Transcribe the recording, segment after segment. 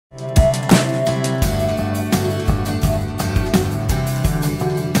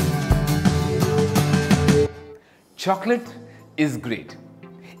Chocolate is great.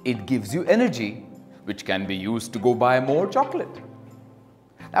 It gives you energy, which can be used to go buy more chocolate.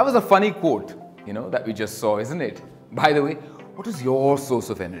 That was a funny quote, that we just saw, isn't it? By the way, what is your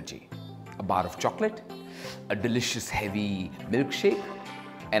source of energy? A bar of chocolate? A delicious heavy milkshake?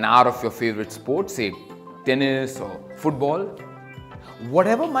 An hour of your favorite sport, say tennis or football?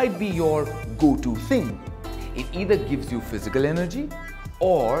 Whatever might be your go-to thing, it either gives you physical energy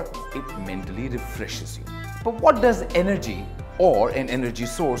or it mentally refreshes you. But what does energy or an energy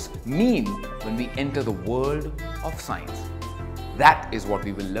source mean when we enter the world of science? That is what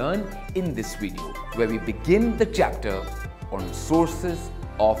we will learn in this video, where we begin the chapter on sources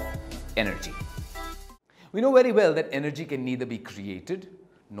of energy. We know very well that energy can neither be created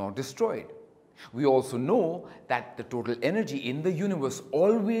nor destroyed. We also know that the total energy in the universe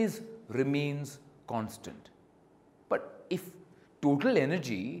always remains constant. But if total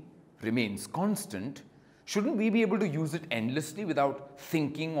energy remains constant, shouldn't we be able to use it endlessly without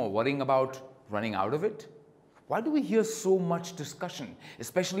thinking or worrying about running out of it? Why do we hear so much discussion,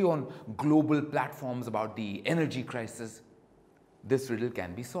 especially on global platforms, about the energy crisis? This riddle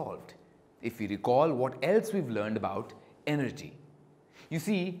can be solved if we recall what else we've learned about energy. You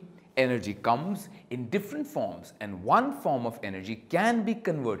see, energy comes in different forms, and one form of energy can be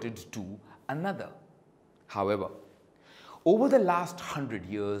converted to another. However, over the last 100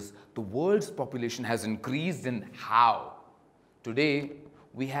 years, the world's population has increased in how? Today,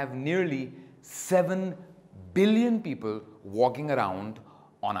 we have nearly 7 billion people walking around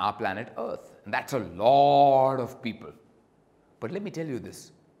on our planet Earth. And that's a lot of people. But let me tell you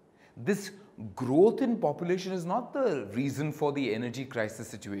this. This growth in population is not the reason for the energy crisis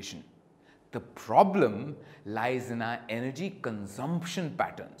situation. The problem lies in our energy consumption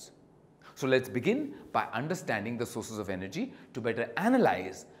patterns. So let's begin by understanding the sources of energy to better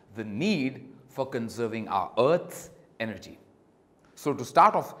analyze the need for conserving our Earth's energy. So to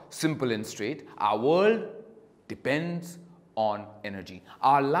start off simple and straight, our world depends on energy.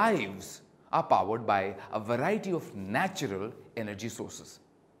 Our lives are powered by a variety of natural energy sources.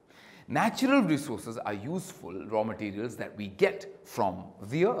 Natural resources are useful raw materials that we get from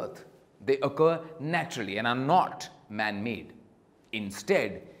the earth. They occur naturally and are not man-made.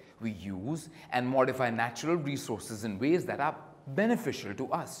 Instead, we use and modify natural resources in ways that are beneficial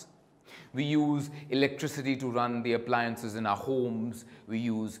to us. We use electricity to run the appliances in our homes. We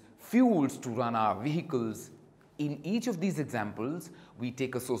use fuels to run our vehicles. In each of these examples, we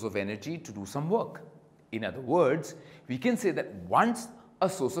take a source of energy to do some work. In other words, we can say that once a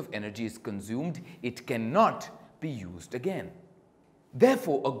source of energy is consumed, it cannot be used again.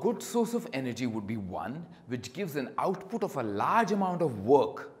 Therefore, a good source of energy would be one which gives an output of a large amount of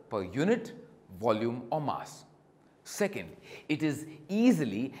work per unit, volume or mass. Second, it is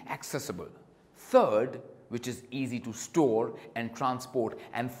easily accessible. Third, which is easy to store and transport.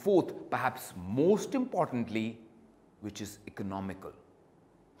 And fourth, perhaps most importantly, which is economical.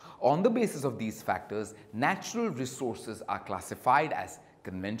 On the basis of these factors, natural resources are classified as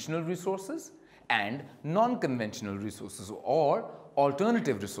conventional resources and non-conventional resources, or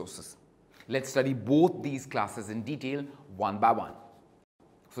alternative resources. Let's study both these classes in detail one by one.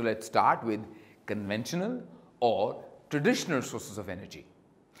 So let's start with conventional or traditional sources of energy.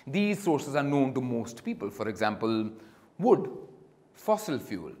 These sources are known to most people. For example, wood, fossil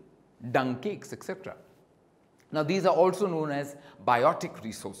fuel, dung cakes, etc. Now, these are also known as biotic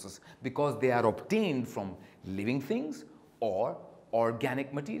resources because they are obtained from living things or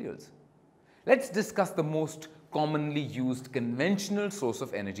organic materials. Let's discuss the most commonly used conventional source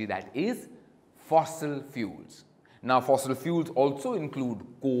of energy, that is fossil fuels. Now, fossil fuels also include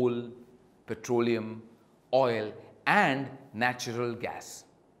coal, petroleum, oil, and natural gas.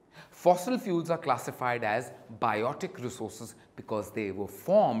 Fossil fuels are classified as biotic resources because they were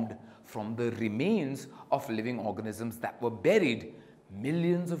formed from the remains of living organisms that were buried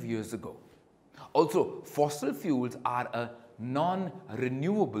millions of years ago. Also, fossil fuels are a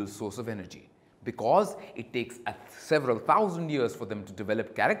non-renewable source of energy because it takes several thousand years for them to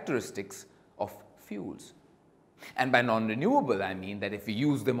develop characteristics of fuels. And by non-renewable, I mean that if we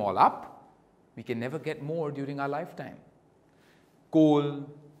use them all up, we can never get more during our lifetime. Coal,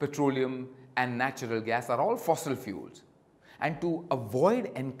 petroleum, and natural gas are all fossil fuels. And to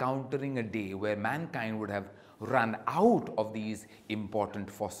avoid encountering a day where mankind would have run out of these important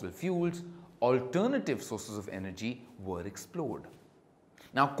fossil fuels, alternative sources of energy were explored.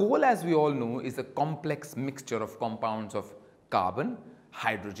 Now, coal, as we all know, is a complex mixture of compounds of carbon,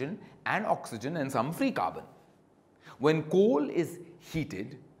 hydrogen, and oxygen, and some free carbon. When coal is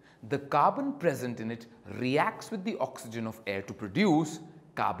heated, the carbon present in it reacts with the oxygen of air to produce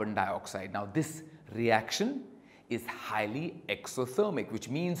carbon dioxide. Now, this reaction is highly exothermic, which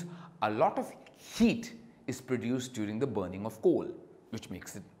means a lot of heat is produced during the burning of coal, which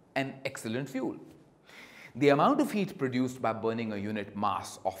makes it an excellent fuel. The amount of heat produced by burning a unit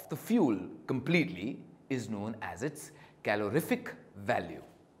mass of the fuel completely is known as its calorific value.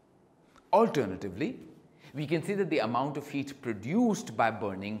 Alternatively, we can say that the amount of heat produced by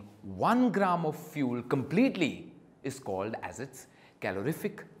burning 1 gram of fuel completely is called as its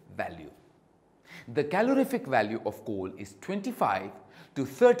calorific value. The calorific value of coal is 25 to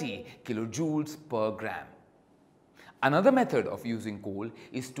 30 kilojoules per gram. Another method of using coal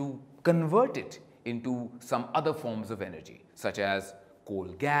is to convert it into some other forms of energy, such as coal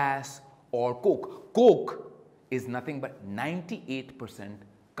gas or coke. Coke is nothing but 98%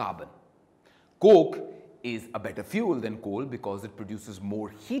 carbon. Coke is a better fuel than coal because it produces more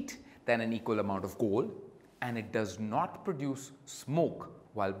heat than an equal amount of coal, and it does not produce smoke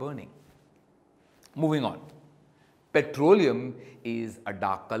while burning. Moving on. Petroleum is a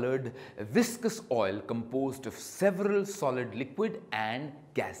dark-colored, viscous oil composed of several solid liquid and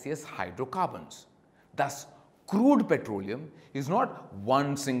gaseous hydrocarbons. Thus, crude petroleum is not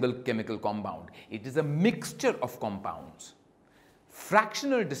one single chemical compound. It is a mixture of compounds.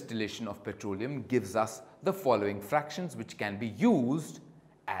 Fractional distillation of petroleum gives us the following fractions which can be used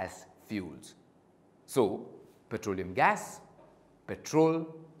as fuels. So, petroleum gas, petrol,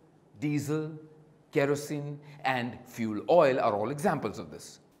 diesel, kerosene and fuel oil are all examples of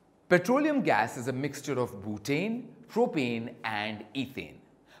this. Petroleum gas is a mixture of butane, propane and ethane.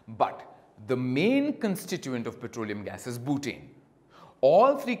 But the main constituent of petroleum gas is butane.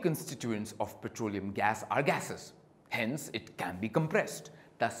 All three constituents of petroleum gas are gases. Hence, it can be compressed.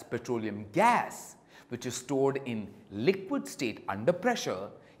 Thus, petroleum gas, which is stored in liquid state under pressure,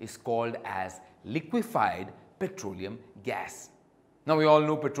 is called as liquefied petroleum gas. Now, we all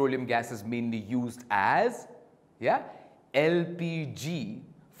know petroleum gas is mainly used as LPG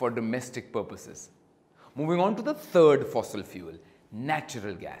for domestic purposes. Moving on to the third fossil fuel,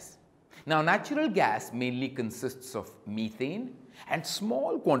 natural gas. Now, natural gas mainly consists of methane and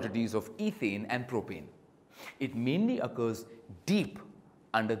small quantities of ethane and propane. It mainly occurs deep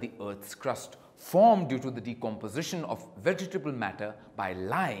under the Earth's crust, formed due to the decomposition of vegetable matter by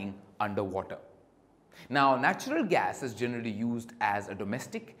lying underwater. Now, natural gas is generally used as a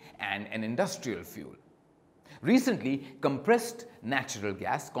domestic and an industrial fuel. Recently, compressed natural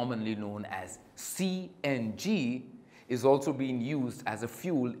gas, commonly known as CNG, is also being used as a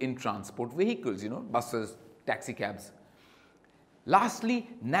fuel in transport vehicles, buses, taxi cabs. Lastly,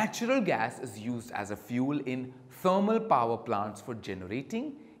 natural gas is used as a fuel in thermal power plants for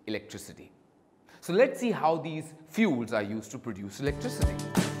generating electricity. So let's see how these fuels are used to produce electricity.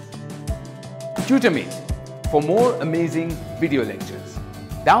 Tutor me for more amazing video lectures.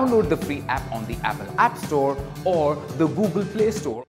 Download the free app on the Apple App Store or the Google Play Store.